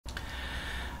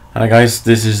Hi guys,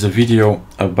 this is a video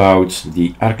about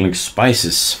the ArcoLinux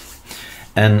Spices,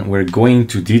 and we're going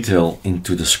to detail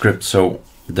into the script. So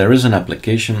there is an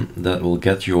application that will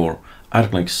get your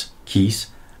ArcoLinux keys,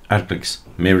 ArcoLinux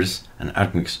mirrors and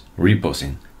ArcoLinux repos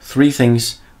in. Three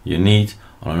things you need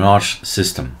on an Arch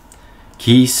system: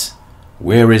 keys,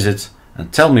 where is it,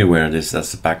 and tell me where it is.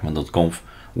 That's the pacman.conf.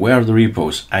 Where are the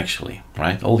repos actually,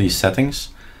 right? All these settings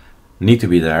need to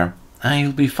be there and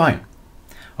you'll be fine.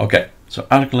 Okay. So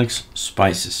ArcoLinux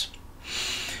Spices.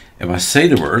 If I say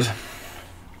the word,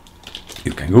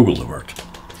 you can Google the word.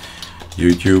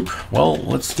 YouTube. Well,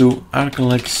 let's do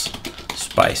ArcoLinux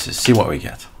Spices. See what we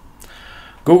get.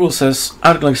 Google says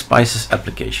ArcoLinux Spices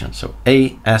Application. So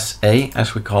ASA,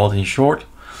 as we call it in short.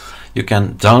 You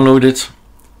can download it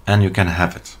and you can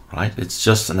have it, right? It's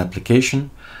just an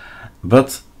application.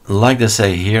 But like they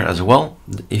say here as well,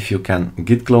 if you can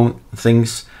git clone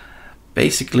things,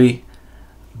 basically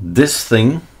this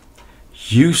thing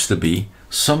used to be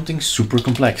something super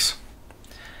complex,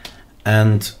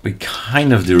 and we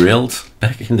kind of derailed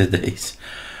back in the days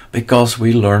because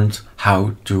we learned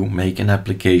how to make an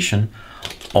application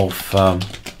of on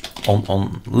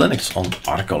Linux, on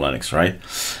ArcoLinux, right?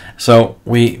 So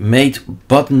we made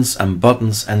buttons and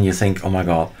buttons, and you think, oh my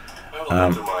god.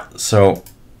 So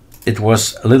it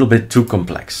was a little bit too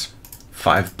complex,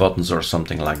 5 buttons or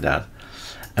something like that.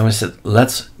 And we said,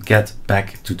 let's get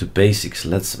back to the basics.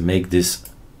 Let's make this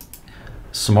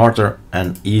smarter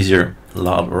and easier.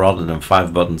 Rather than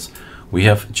 5 buttons, we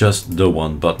have just the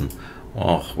 1 button.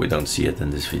 Oh, we don't see it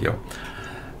in this video.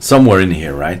 Somewhere in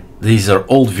here, right? These are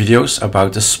old videos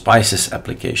about the Spices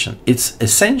application. It's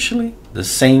essentially the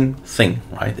same thing,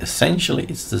 right? Essentially,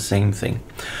 it's the same thing.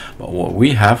 But what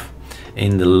we have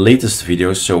in the latest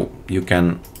videos, so you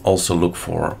can also look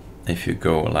for, if you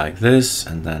go like this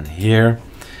and then here,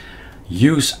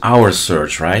 use our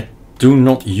search, right? Do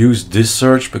not use this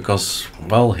search because,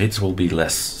 well, hits will be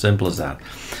less. Simple as that.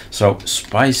 So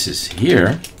Spices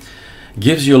here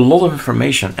gives you a lot of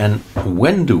information. And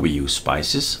when do we use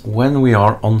Spices? When we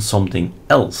are on something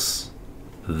else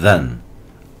than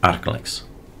ArcoLinux.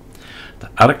 The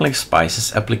ArcoLinux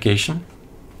Spices application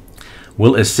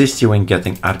will assist you in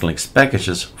getting ArcoLinux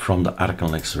packages from the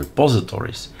ArcoLinux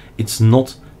repositories. It's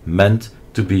not meant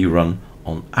to be run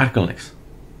on ArcoLinux.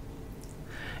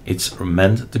 It's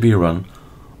meant to be run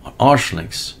on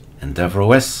ArcoLinux,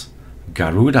 EndeavourOS,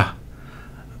 Garuda,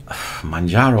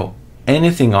 Manjaro,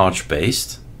 anything Arch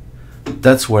based.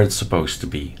 That's where it's supposed to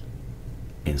be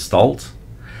installed.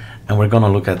 And we're gonna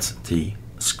look at the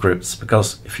scripts,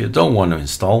 because if you don't want to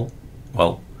install,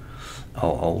 well,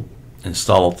 I'll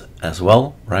install it as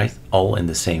well, right? All in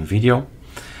the same video.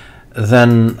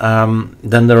 Then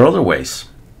there are other ways.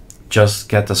 Just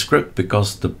get a script,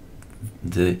 because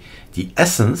the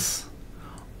essence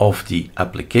of the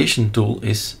application tool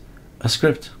is a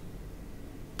script.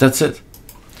 That's it.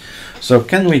 So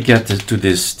can we get to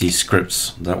these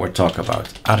scripts that we're talking about?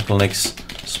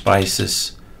 ArcoLinux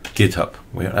Spices GitHub.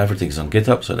 Everything's on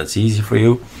GitHub, so that's easy for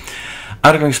you.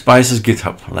 ArcoLinux Spices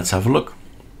GitHub. Let's have a look.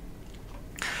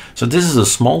 So this is a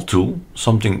small tool,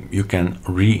 something you can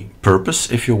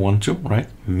repurpose if you want to, right?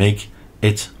 Make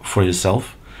it for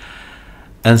yourself.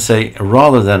 And say,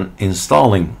 rather than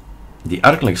installing the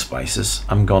ArcoLinux Spices,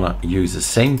 I'm gonna use the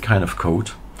same kind of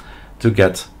code to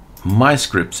get my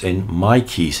scripts in, my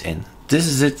keys in. This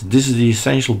is it. This is the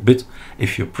essential bit.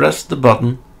 If you press the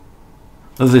button,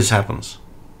 this happens.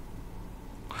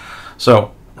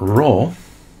 So raw,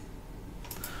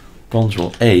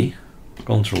 Control A,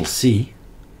 Control C,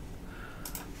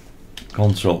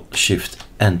 Control Shift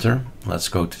Enter. Let's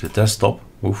go to the desktop.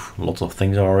 Oof, lots of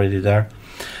things are already there.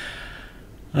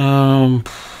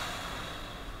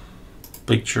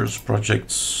 Pictures,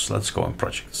 projects. Let's go in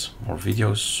projects or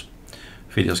videos.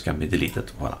 Videos can be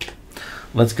deleted. Voila.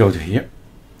 Let's go to here.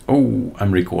 Oh,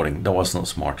 I'm recording. That was not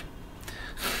smart.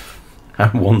 I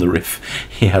wonder if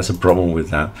he has a problem with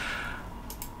that.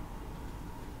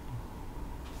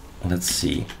 Let's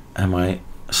see. Am I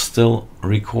still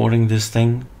recording this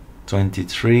thing?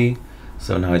 23.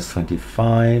 So now it's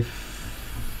 25.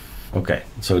 Okay.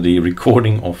 So the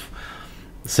recording of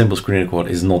simple screen record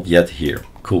is not yet here.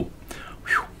 Cool.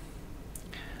 Whew.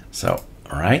 So,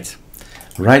 right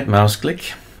mouse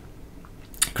click,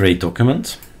 create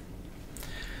document,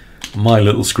 my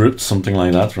little script, something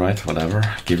like that, right? Whatever,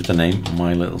 give it a name,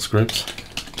 my little script.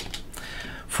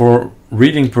 For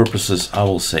reading purposes, I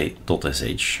will say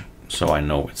 .sh, so I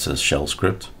know it's a shell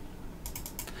script.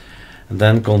 And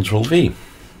then Control V.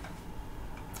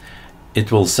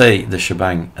 It will say the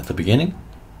shebang at the beginning,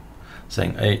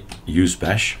 saying, hey, use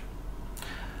bash.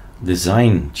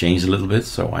 Design changed a little bit,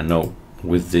 so I know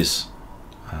with this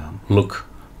look,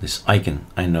 this icon,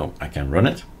 I know I can run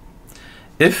it.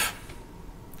 If,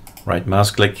 right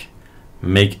mouse click,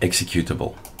 make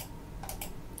executable.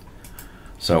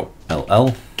 So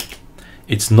LL,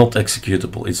 it's not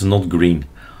executable, it's not green.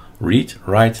 Read,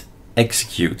 write,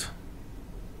 execute.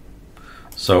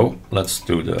 So let's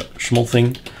do the small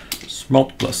thing,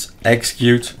 small plus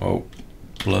execute,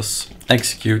 plus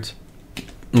execute,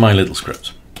 my little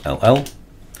script, LL,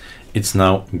 it's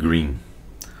now green.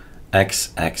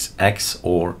 X, X, X,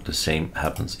 or the same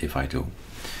happens if I do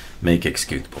make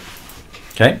executable.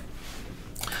 Okay.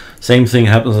 Same thing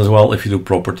happens as well if you do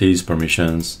properties,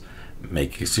 permissions,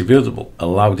 make executable.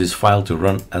 Allow this file to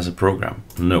run as a program.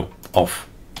 No, off.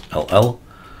 LL,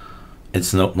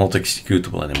 it's not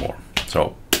executable anymore.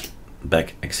 So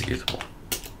back executable.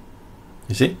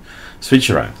 You see? Switch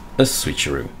around, a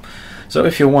switcheroo. So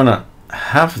if you want to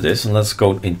have this, and let's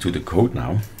go into the code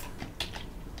now.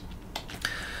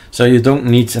 So you don't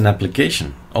need an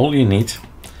application. All you need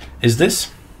is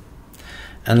this.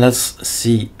 And let's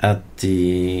see at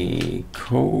the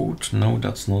code. No,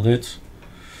 that's not it.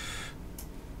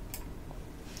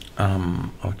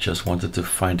 I just wanted to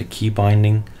find the key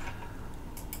binding.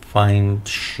 Find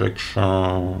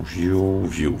section,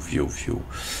 view.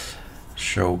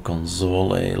 Show console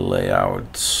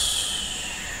layout.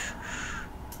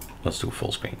 Let's do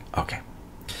full screen. Okay.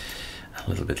 A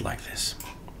little bit like this.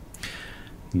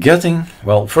 Getting,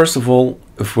 well, first of all,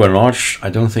 if we're Arch, I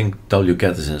don't think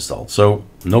wget is installed. So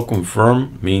no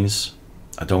confirm means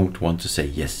I don't want to say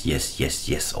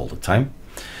yes all the time.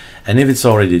 And if it's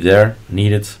already there,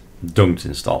 needed, don't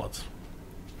install it.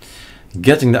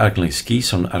 Getting the ArcoLinux keys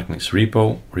from the ArcoLinux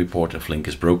repo, report if link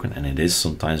is broken, and it is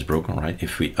sometimes broken, right?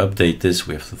 If we update this,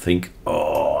 we have to think,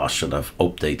 oh, I should have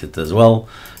updated as well,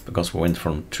 because we went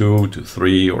from 2 to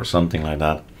 3 or something like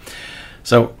that.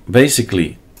 So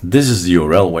basically, this is the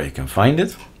URL where you can find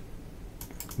it.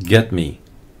 Get me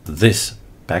this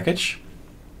package.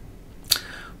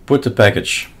 Put the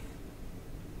package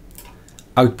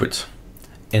output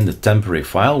in the temporary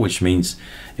file, which means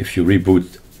if you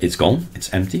reboot, it's gone,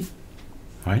 it's empty,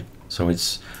 right? So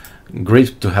it's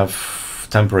great to have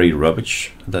temporary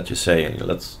rubbish that you say,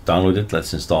 let's download it,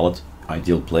 let's install it,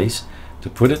 ideal place to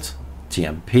put it,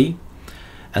 TMP,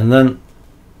 and then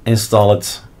install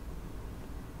it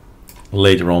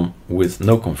later on with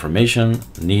no confirmation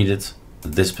needed,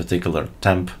 this particular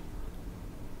temp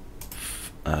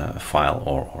file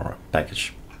or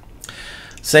package.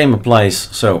 Same applies.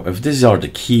 So if these are the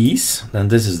keys, then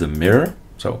this is the mirror.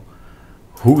 So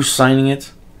who's signing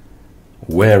it?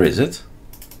 Where is it?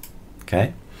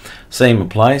 Okay. Same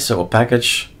applies. So a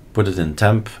package, put it in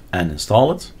temp and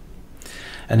install it.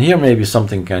 And here maybe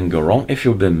something can go wrong. If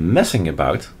you've been messing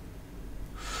about,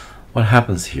 what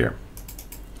happens here?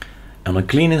 On a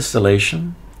clean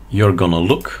installation, you're gonna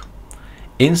look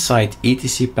inside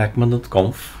etc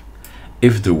pacman.conf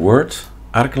if the word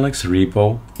ArcoLinux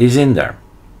repo is in there.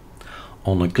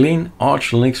 On a clean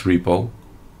ArcoLinux repo,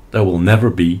 there will never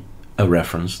be a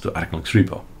reference to ArcoLinux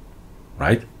repo,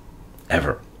 right?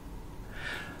 Ever.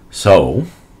 So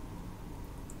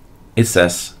it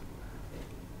says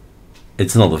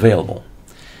it's not available.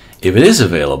 If it is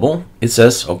available, it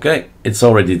says, okay, it's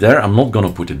already there. I'm not going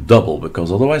to put it double,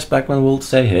 because otherwise Pacman will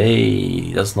say,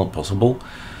 hey, that's not possible.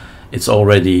 It's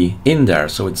already in there,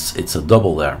 so it's a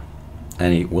double there,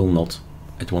 and it will not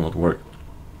work.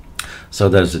 So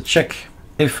there's a check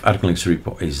if ArcoLinux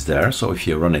repo is there. So if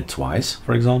you run it twice,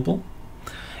 for example,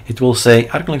 it will say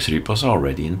ArcoLinux repos are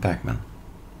already in Pacman.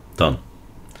 Done.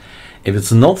 If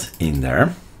it's not in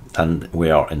there, and we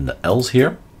are in the else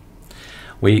here,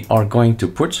 we are going to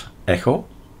put echo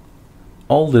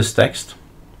all this text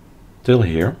till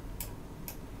here.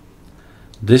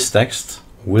 This text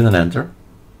with an enter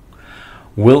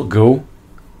will go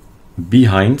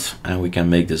behind, and we can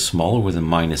make this smaller with a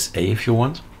 -a if you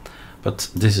want, but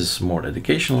this is more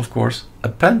educational, of course.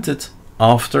 Append it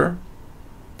after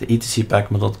the etc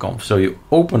pacman.conf. So you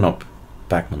open up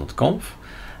pacman.conf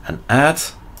and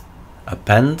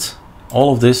append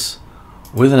all of this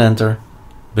with an enter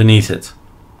beneath it.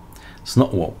 It's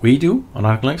not what we do on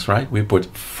ArcoLinux, right? We put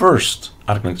first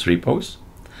ArcoLinux repos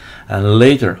and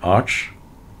later Arch,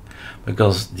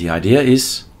 because the idea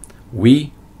is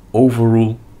we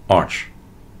overrule Arch.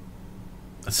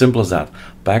 As simple as that.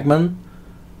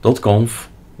 Pacman.conf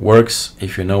works,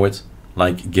 if you know it,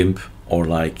 like GIMP or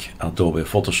like Adobe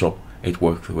Photoshop. It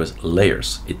works with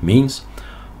layers. It means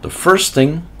the first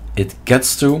thing it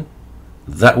gets to,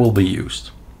 that will be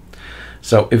used.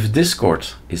 So if Discord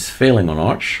is failing on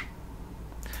Arch,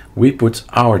 we put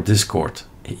our Discord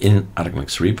in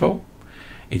ArcoLinux repo.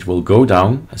 It will go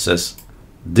down and says,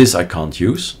 this I can't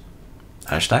use.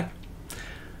 hashtag.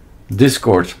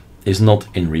 Discord is not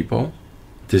in repo.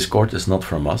 Discord is not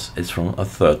from us, it's from a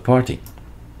third party.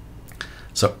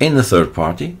 So in the third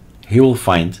party, he will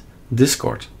find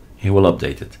Discord. He will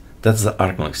update it. That's the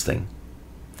ArcoLinux thing.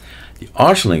 The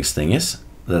ArcoLinux thing is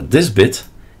that this bit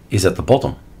is at the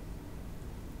bottom.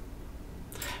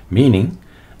 Meaning,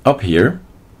 up here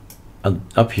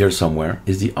somewhere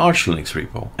is the ArcoLinux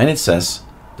repo. And it says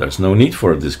there's no need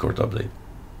for a Discord update.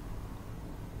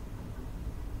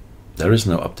 There is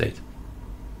no update.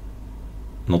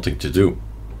 Nothing to do,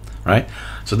 right?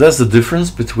 So that's the difference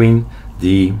between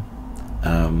the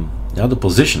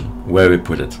position where we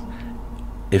put it.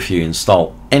 If you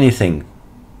install anything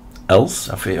else,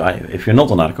 if you're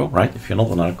not on Arco, right? If you're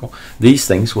not on Arco, these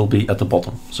things will be at the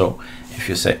bottom. So if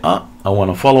you say, I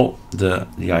want to follow the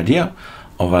idea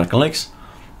of ArcoLinux,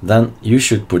 then you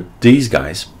should put these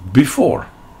guys before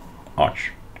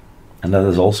Arch. And that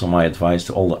is also my advice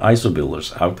to all the ISO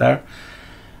builders out there.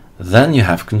 Then you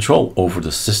have control over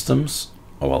the systems,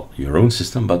 well, your own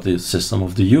system, but the system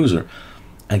of the user.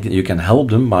 And you can help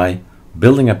them by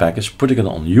building a package, putting it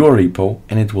on your repo,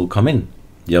 and it will come in,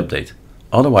 the update.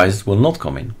 Otherwise, it will not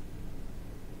come in.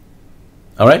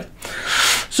 All right.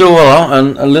 So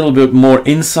and a little bit more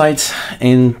insight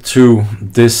into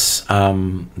this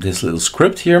this little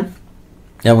script here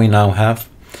that we now have,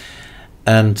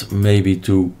 and maybe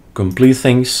to complete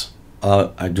things,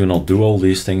 I do not do all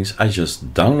these things. I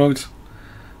just download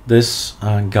this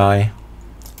guy.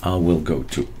 I will go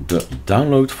to the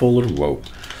download folder. Whoa.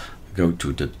 Go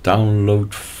to the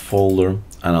download folder,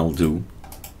 and I'll do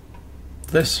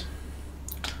this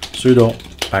sudo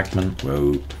pacman.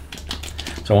 Whoa.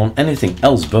 So on anything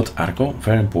else but Arco,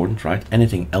 very important, right?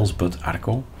 Anything else but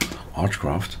Arco,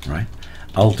 Archcraft, right?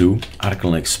 I'll do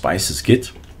ArcoLinux Spices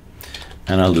Git,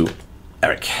 and I'll do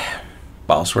Eric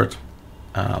password.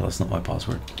 That's not my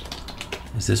password.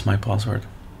 Is this my password?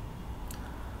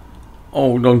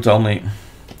 Oh, don't tell me.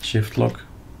 Shift lock.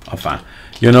 Enfin,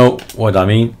 you know what I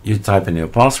mean. You type in your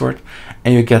password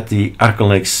and you get the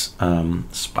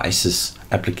ArcoLinux Spices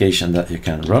application that you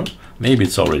can run. Maybe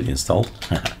it's already installed.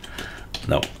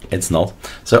 No, it's not.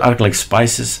 So ArcoLinux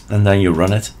Spices, and then you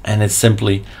run it, and it's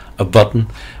simply a button.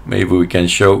 Maybe we can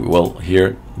show, well,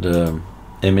 here the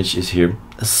image is here.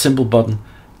 A simple button,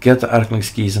 get the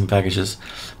ArcoLinux keys and packages.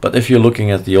 But if you're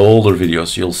looking at the older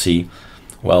videos, you'll see,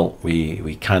 well,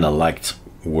 we kind of liked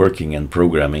working and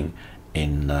programming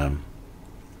in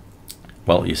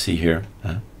well, you see here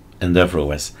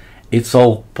EndeavourOS. It's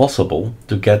all possible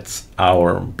to get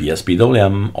our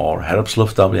BSPWM or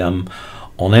Herbstluft WM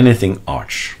on anything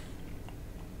Arch,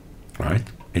 right?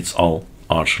 It's all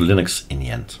Arch Linux in the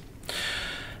end.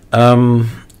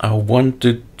 I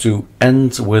wanted to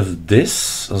end with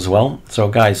this as well. So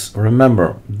guys,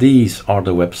 remember, these are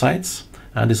the websites.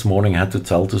 And this morning I had to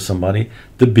tell to somebody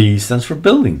the B stands for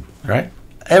building, right?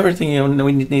 Everything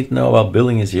we need to know about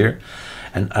building is here,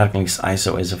 and ArcoLinux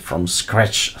ISO is a from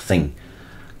scratch thing.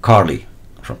 Carly,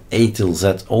 from A till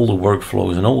Z, all the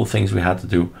workflows and all the things we had to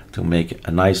do to make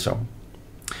an ISO.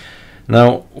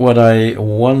 Now, what I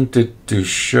wanted to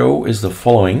show is the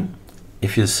following.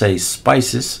 If you say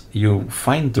spices, you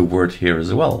find the word here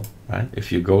as well, right?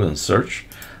 If you go and search,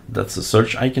 that's the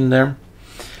search icon there.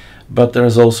 But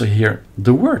there's also here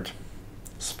the word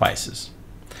spices.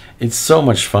 It's so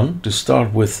much fun to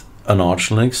start with an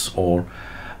ArcoLinux or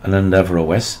an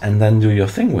EndeavourOS and then do your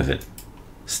thing with it.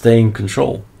 Stay in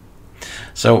control.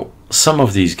 So some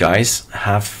of these guys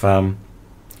have,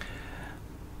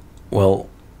 well,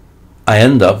 I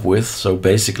end up with, so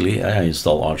basically I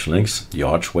install ArcoLinux the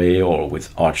Arch way, or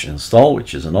with Arch install,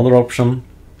 which is another option,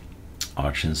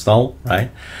 Arch install, right?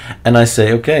 And I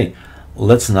say, okay,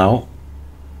 let's now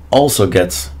also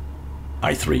get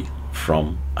i3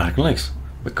 from ArcoLinux,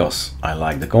 because I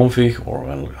like the config, or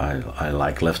I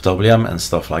like left WM and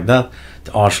stuff like that.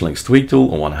 The ArcoLinux tweak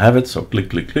tool, I want to have it, so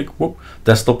click, click, click, whoop,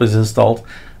 desktop is installed.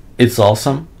 It's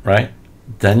awesome, right?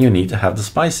 Then you need to have the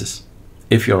spices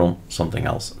if you're on something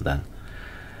else than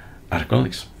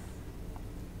ArcoLinux.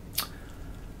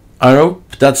 I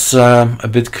hope that's a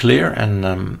bit clear,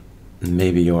 and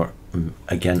maybe you're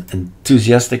again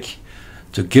enthusiastic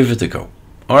to give it a go.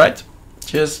 All right,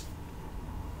 cheers.